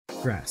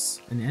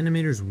Grass, an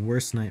animator's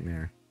worst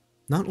nightmare.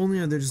 Not only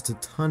are there just a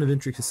ton of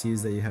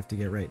intricacies that you have to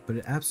get right, but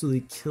it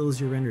absolutely kills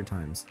your render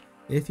times,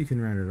 if you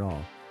can render at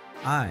all.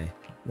 I,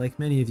 like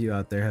many of you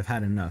out there, have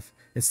had enough.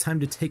 It's time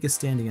to take a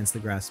stand against the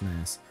grass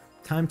menace.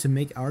 Time to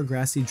make our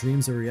grassy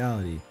dreams a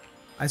reality.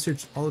 I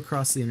searched all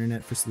across the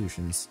internet for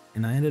solutions,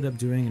 and I ended up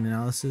doing an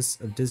analysis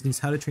of Disney's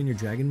How to Train Your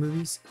Dragon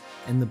movies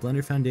and the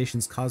Blender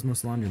Foundation's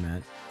Cosmos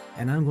Laundromat,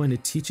 and I'm going to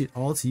teach it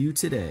all to you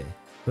today.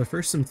 But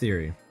first, some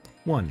theory.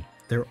 1.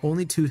 There are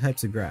only 2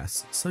 types of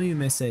grass. Some of you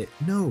may say,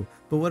 no,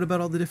 but what about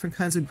all the different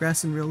kinds of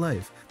grass in real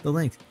life? The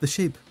length, the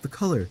shape, the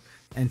color.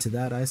 And to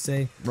that I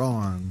say,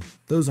 wrong.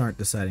 Those aren't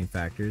deciding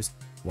factors.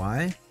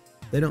 Why?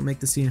 They don't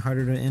make the scene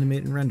harder to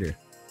animate and render.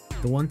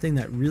 The one thing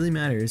that really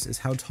matters is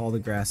how tall the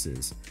grass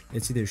is.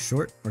 It's either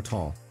short or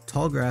tall.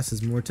 Tall grass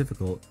is more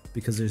difficult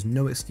because there's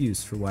no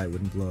excuse for why it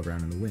wouldn't blow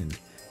around in the wind.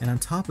 And on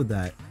top of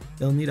that,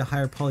 it'll need a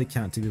higher poly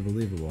count to be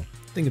believable.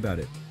 Think about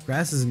it.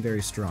 Grass isn't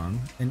very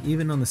strong, and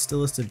even on the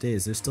stillest of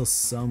days there's still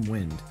some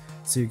wind,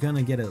 so you're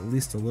gonna get at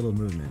least a little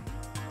movement.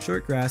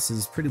 Short grass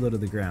is pretty low to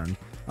the ground.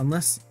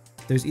 Unless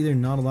there's either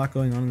not a lot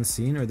going on in the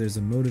scene or there's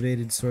a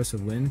motivated source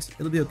of wind,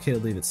 it'll be okay to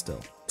leave it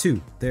still. 2.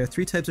 There are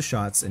 3 types of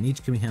shots and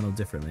each can be handled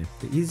differently.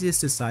 The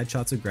easiest is side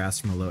shots of grass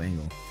from a low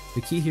angle.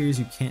 The key here is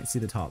you can't see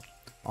the top.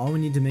 All we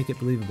need to make it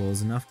believable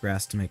is enough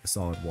grass to make a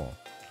solid wall.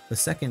 The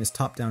second is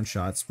top-down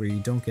shots where you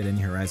don't get any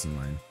horizon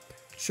line.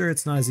 Sure,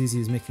 it's not as easy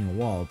as making a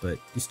wall, but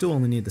you still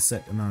only need the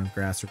set amount of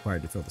grass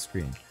required to fill the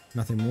screen.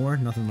 Nothing more,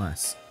 nothing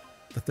less.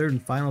 The third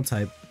and final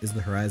type is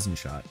the horizon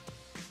shot.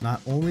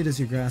 Not only does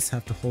your grass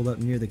have to hold up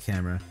near the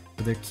camera,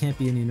 but there can't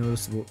be any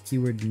noticeable,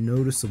 keyword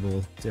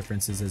noticeable,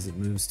 differences as it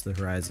moves to the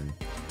horizon.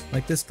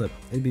 Like this clip,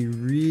 it'd be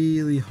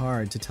really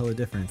hard to tell a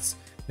difference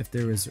if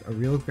there was a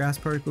real grass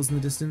particles in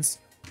the distance,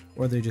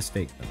 or they just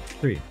faked them.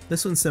 3.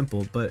 This one's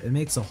simple, but it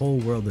makes a whole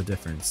world of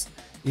difference.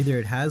 Either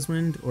it has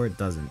wind or it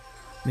doesn't.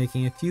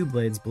 Making a few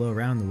blades blow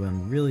around the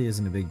wind really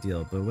isn't a big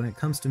deal, but when it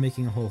comes to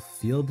making a whole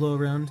field blow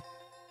around,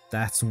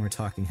 that's when we're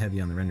talking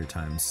heavy on the render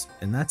times,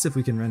 and that's if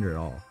we can render at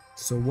all.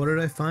 So what did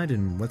I find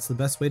and what's the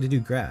best way to do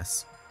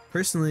grass?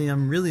 Personally,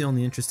 I'm really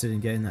only interested in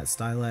getting that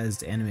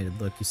stylized animated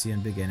look you see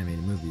on big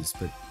animated movies,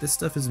 but this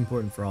stuff is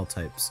important for all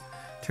types.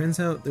 Turns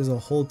out there's a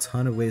whole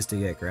ton of ways to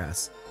get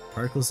grass.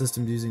 Particle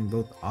systems using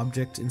both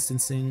object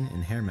instancing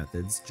and hair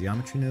methods,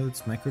 geometry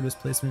nodes, micro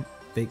displacement,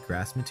 fake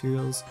grass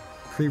materials,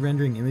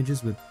 pre-rendering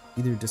images with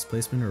either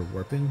displacement or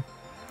warping,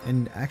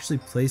 and actually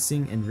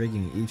placing and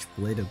rigging each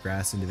blade of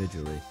grass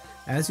individually.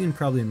 As you can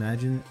probably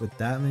imagine, with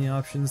that many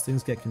options,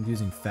 things get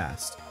confusing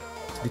fast.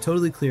 To be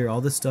totally clear, all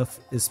this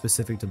stuff is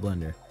specific to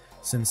Blender,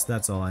 since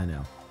that's all I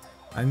know.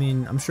 I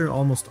mean, I'm sure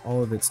almost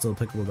all of it's still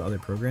applicable to other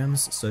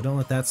programs, so don't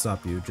let that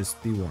stop you,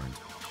 just be warned.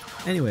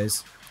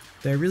 Anyways,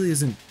 there really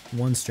isn't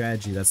one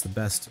strategy that's the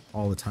best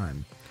all the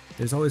time.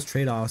 There's always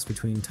trade-offs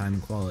between time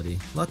and quality.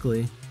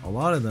 Luckily, a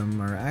lot of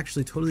them are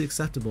actually totally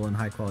acceptable in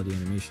high-quality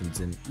animations,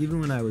 and even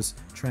when I was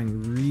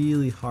trying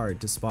really hard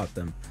to spot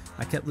them,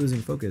 I kept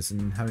losing focus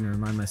and having to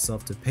remind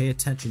myself to pay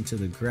attention to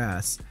the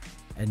grass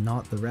and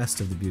not the rest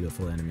of the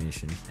beautiful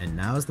animation. And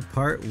now is the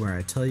part where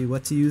I tell you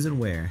what to use and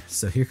where,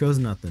 so here goes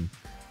nothing.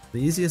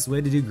 The easiest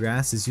way to do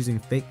grass is using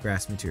fake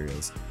grass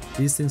materials.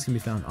 These things can be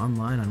found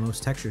online on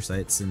most texture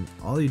sites, and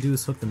all you do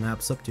is hook the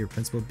maps up to your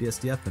principled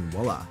BSDF and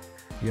voila!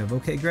 You have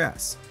okay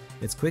grass.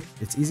 It's quick,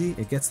 it's easy,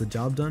 it gets the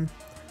job done.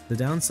 The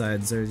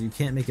downsides are you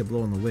can't make it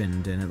blow in the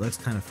wind and it looks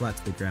kind of flat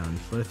to the ground,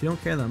 but if you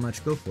don't care that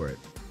much, go for it.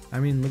 I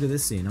mean, look at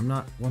this scene. I'm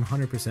not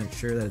 100%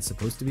 sure that it's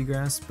supposed to be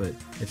grass, but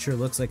it sure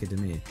looks like it to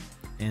me.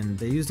 And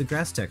they used a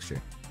grass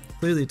texture.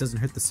 Clearly it doesn't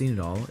hurt the scene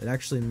at all, it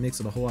actually makes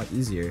it a whole lot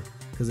easier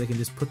because they can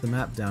just put the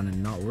map down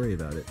and not worry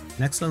about it.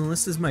 Next on the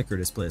list is micro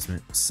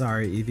displacement.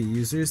 Sorry Eevee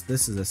users,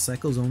 this is a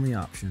cycles only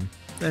option.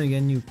 Then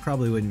again, you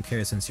probably wouldn't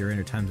care since your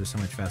render times are so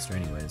much faster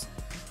anyways.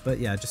 But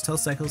yeah, just tell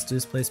cycles to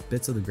displace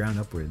bits of the ground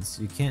upwards.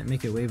 You can't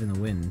make it wave in the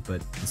wind,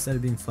 but instead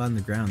of being flat on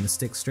the ground, this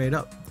sticks straight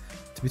up.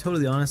 To be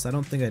totally honest, I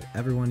don't think I'd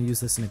ever want to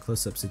use this in a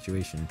close-up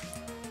situation.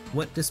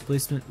 What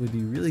displacement would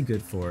be really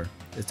good for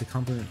is to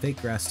complement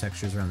fake grass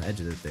textures around the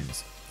edge of the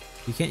things.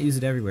 You can't use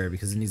it everywhere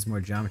because it needs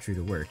more geometry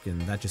to work, and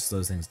that just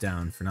slows things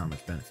down for not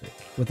much benefit.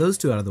 With those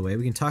two out of the way,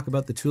 we can talk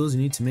about the tools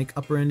you need to make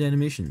upper end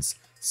animations.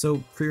 So,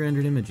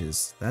 pre-rendered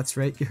images. That's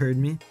right, you heard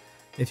me.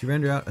 If you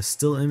render out a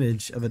still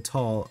image of a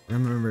tall,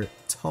 remember,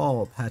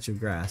 tall patch of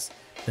grass,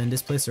 then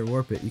displace or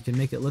warp it, you can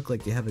make it look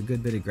like you have a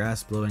good bit of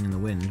grass blowing in the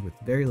wind with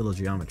very little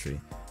geometry.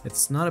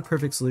 It's not a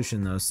perfect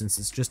solution though, since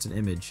it's just an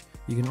image.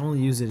 You can only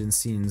use it in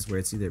scenes where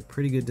it's either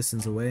pretty good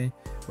distance away,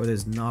 or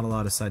there's not a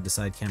lot of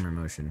side-to-side camera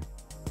motion.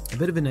 A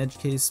bit of an edge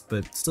case,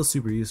 but still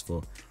super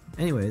useful.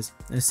 Anyways,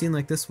 in a scene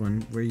like this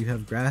one, where you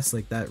have grass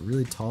like that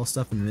really tall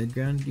stuff in the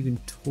midground, you can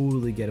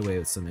totally get away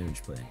with some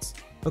image planes.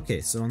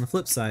 Okay, so on the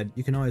flip side,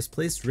 you can always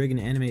place, rig, and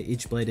animate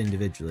each blade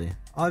individually.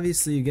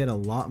 Obviously you get a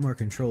lot more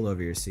control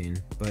over your scene,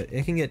 but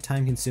it can get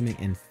time consuming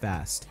and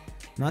fast.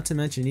 Not to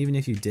mention, even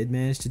if you did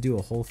manage to do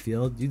a whole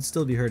field, you'd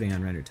still be hurting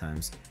on render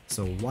times.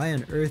 So why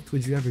on earth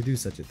would you ever do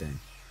such a thing?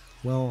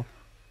 Well,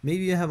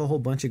 Maybe you have a whole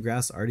bunch of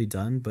grass already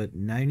done, but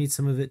now you need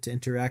some of it to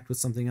interact with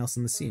something else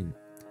in the scene.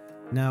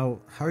 Now,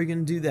 how are you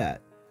going to do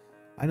that?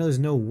 I know there's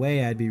no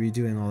way I'd be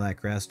redoing all that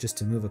grass just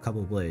to move a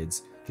couple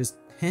blades. Just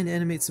hand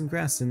animate some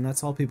grass and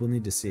that's all people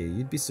need to see.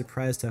 You'd be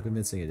surprised how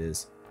convincing it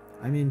is.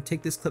 I mean,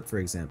 take this clip for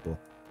example.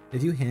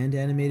 If you hand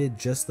animated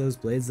just those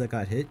blades that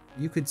got hit,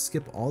 you could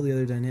skip all the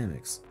other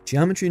dynamics.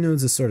 Geometry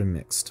nodes is sort of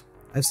mixed.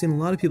 I've seen a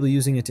lot of people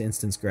using it to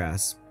instance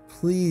grass.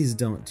 Please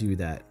don't do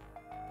that.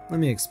 Let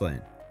me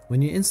explain.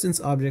 When you instance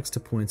objects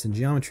to points in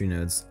geometry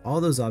nodes, all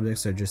those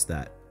objects are just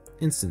that,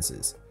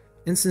 instances.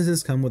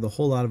 Instances come with a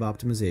whole lot of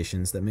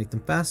optimizations that make them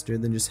faster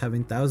than just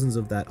having thousands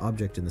of that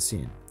object in the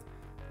scene.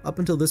 Up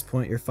until this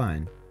point you're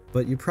fine,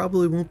 but you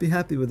probably won't be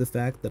happy with the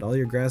fact that all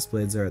your grass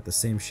blades are at the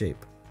same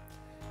shape.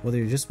 Whether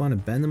you just want to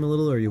bend them a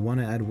little or you want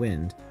to add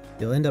wind,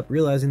 you'll end up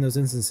realizing those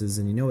instances,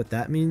 and you know what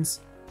that means?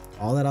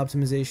 All that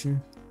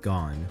optimization,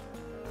 gone.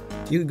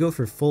 You could go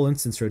for full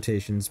instance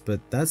rotations,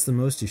 but that's the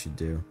most you should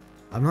do.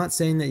 I'm not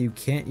saying that you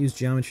can't use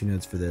geometry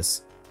nodes for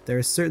this. There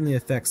are certainly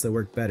effects that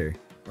work better,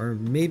 or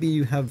maybe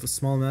you have a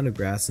small amount of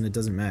grass and it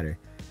doesn't matter.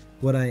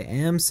 What I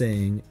am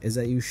saying is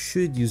that you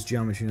should use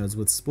geometry nodes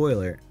with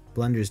Spoiler,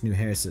 Blender's new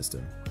hair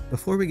system.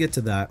 Before we get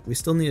to that, we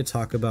still need to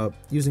talk about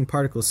using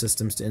particle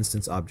systems to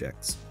instance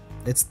objects.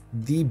 It's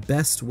the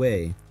best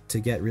way to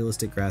get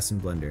realistic grass in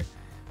Blender.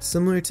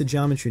 Similar to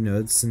geometry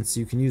nodes, since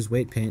you can use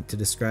weight paint to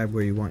describe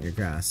where you want your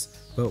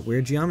grass, but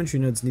where geometry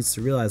nodes needs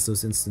to realize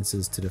those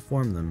instances to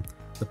deform them,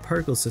 the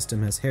particle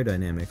system has hair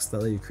dynamics that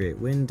let you create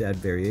wind, add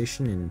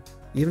variation, and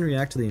even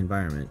react to the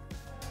environment.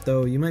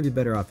 Though you might be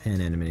better off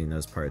hand animating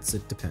those parts,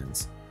 it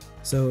depends.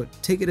 So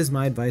take it as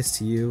my advice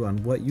to you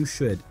on what you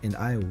should and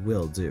I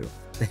will do.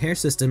 The hair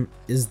system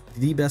is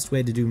the best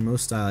way to do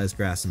most stylized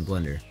grass in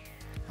Blender.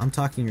 I'm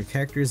talking your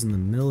character's in the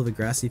middle of a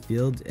grassy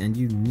field and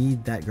you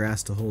need that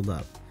grass to hold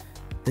up.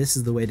 This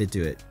is the way to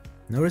do it.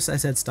 Notice I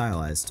said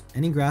stylized.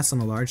 Any grass on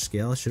a large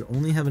scale should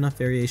only have enough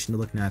variation to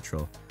look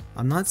natural.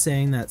 I'm not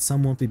saying that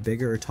some won't be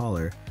bigger or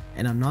taller,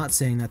 and I'm not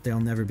saying that there'll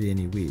never be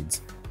any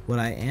weeds. What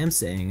I am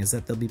saying is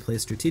that they'll be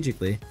placed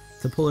strategically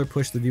to pull or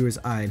push the viewer's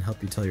eye and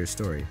help you tell your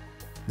story.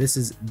 This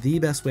is the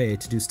best way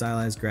to do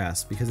stylized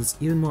grass because it's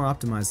even more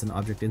optimized than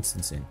object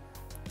instancing.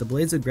 The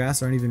blades of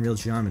grass aren't even real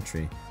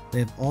geometry. They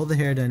have all the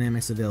hair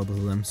dynamics available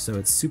to them, so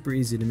it's super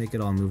easy to make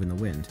it all move in the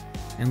wind.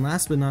 And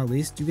last but not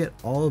least, you get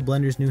all of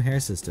Blender's new hair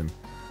system.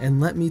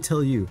 And let me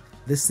tell you,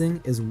 this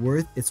thing is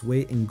worth its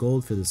weight in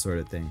gold for this sort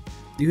of thing.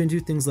 You can do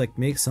things like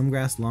make some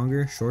grass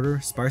longer,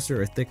 shorter,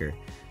 sparser, or thicker.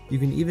 You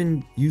can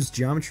even use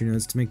geometry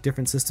nodes to make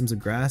different systems of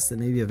grass that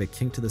maybe have a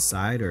kink to the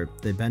side, or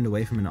they bend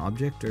away from an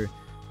object, or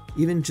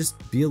even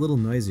just be a little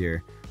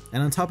noisier.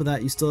 And on top of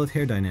that, you still have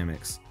hair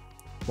dynamics.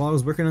 While I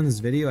was working on this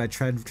video, I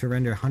tried to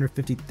render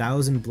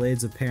 150,000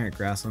 blades of parent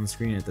grass on the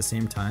screen at the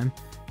same time,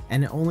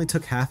 and it only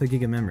took half a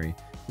gig of memory.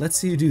 Let's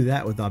see you do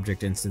that with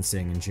object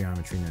instancing and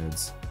geometry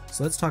nodes.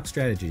 So let's talk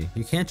strategy.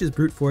 You can't just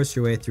brute force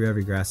your way through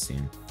every grass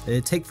scene.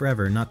 It'd take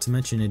forever, not to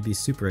mention it'd be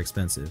super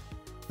expensive.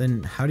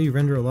 Then how do you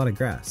render a lot of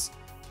grass?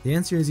 The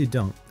answer is you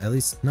don't, at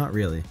least not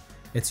really.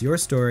 It's your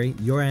story,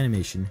 your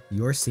animation,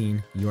 your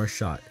scene, your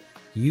shot.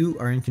 You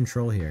are in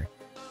control here.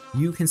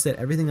 You can set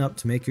everything up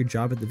to make your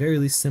job at the very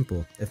least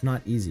simple, if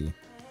not easy.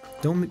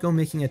 Don't go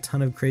making a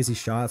ton of crazy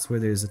shots where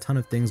there's a ton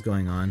of things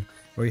going on,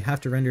 or you have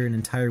to render an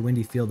entire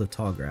windy field of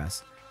tall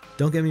grass.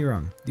 Don't get me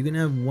wrong, you can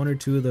have one or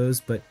two of those,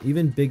 but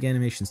even big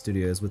animation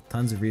studios with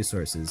tons of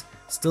resources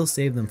still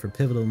save them for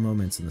pivotal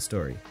moments in the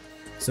story.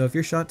 So if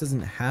your shot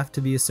doesn't have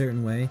to be a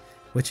certain way,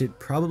 which it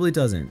probably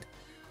doesn't,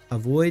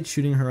 avoid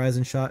shooting a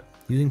horizon shot,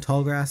 using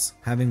tall grass,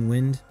 having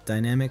wind,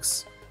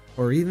 dynamics,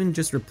 or even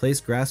just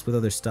replace grass with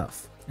other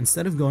stuff.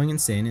 Instead of going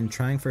insane and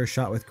trying for a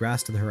shot with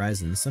grass to the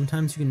horizon,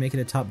 sometimes you can make it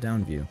a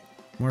top-down view.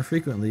 More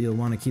frequently, you'll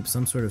want to keep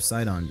some sort of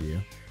side-on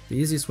view. The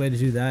easiest way to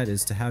do that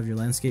is to have your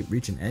landscape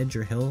reach an edge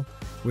or hill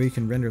where you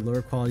can render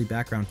lower quality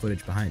background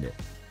footage behind it.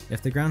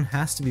 If the ground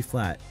has to be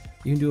flat,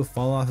 you can do a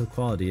fall off of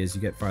quality as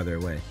you get farther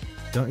away.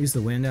 Don't use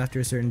the wind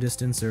after a certain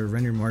distance or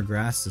render more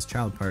grass as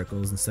child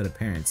particles instead of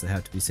parents that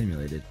have to be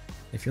simulated.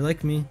 If you're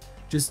like me,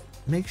 just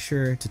make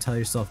sure to tell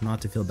yourself not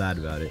to feel bad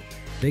about it.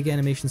 Big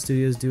animation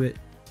studios do it,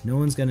 no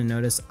one's gonna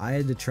notice. I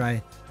had to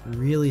try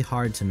really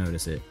hard to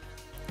notice it.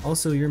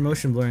 Also, your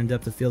motion blur and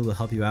depth of field will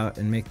help you out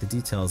and make the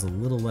details a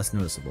little less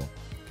noticeable.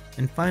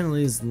 And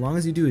finally, as long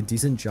as you do a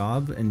decent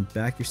job and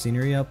back your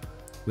scenery up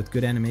with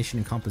good animation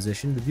and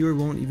composition, the viewer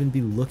won't even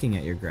be looking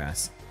at your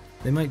grass.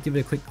 They might give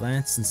it a quick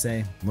glance and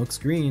say, looks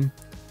green,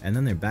 and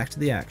then they're back to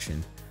the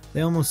action.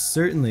 They almost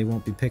certainly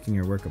won't be picking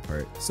your work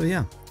apart. So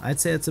yeah, I'd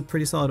say it's a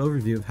pretty solid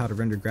overview of how to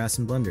render grass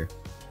in Blender.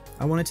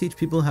 I want to teach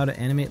people how to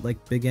animate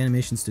like big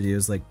animation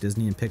studios like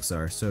Disney and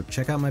Pixar, so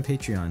check out my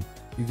Patreon.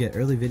 You get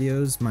early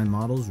videos, my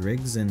models,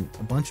 rigs, and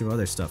a bunch of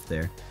other stuff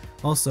there.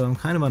 Also, I'm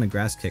kind of on a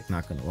grass kick,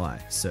 not gonna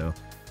lie, so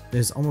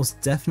there's almost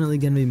definitely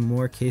going to be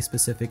more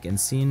case-specific and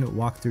scene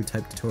walkthrough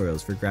type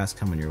tutorials for grass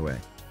coming your way,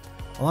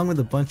 along with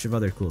a bunch of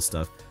other cool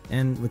stuff.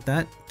 And with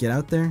that, get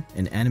out there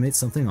and animate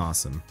something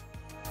awesome.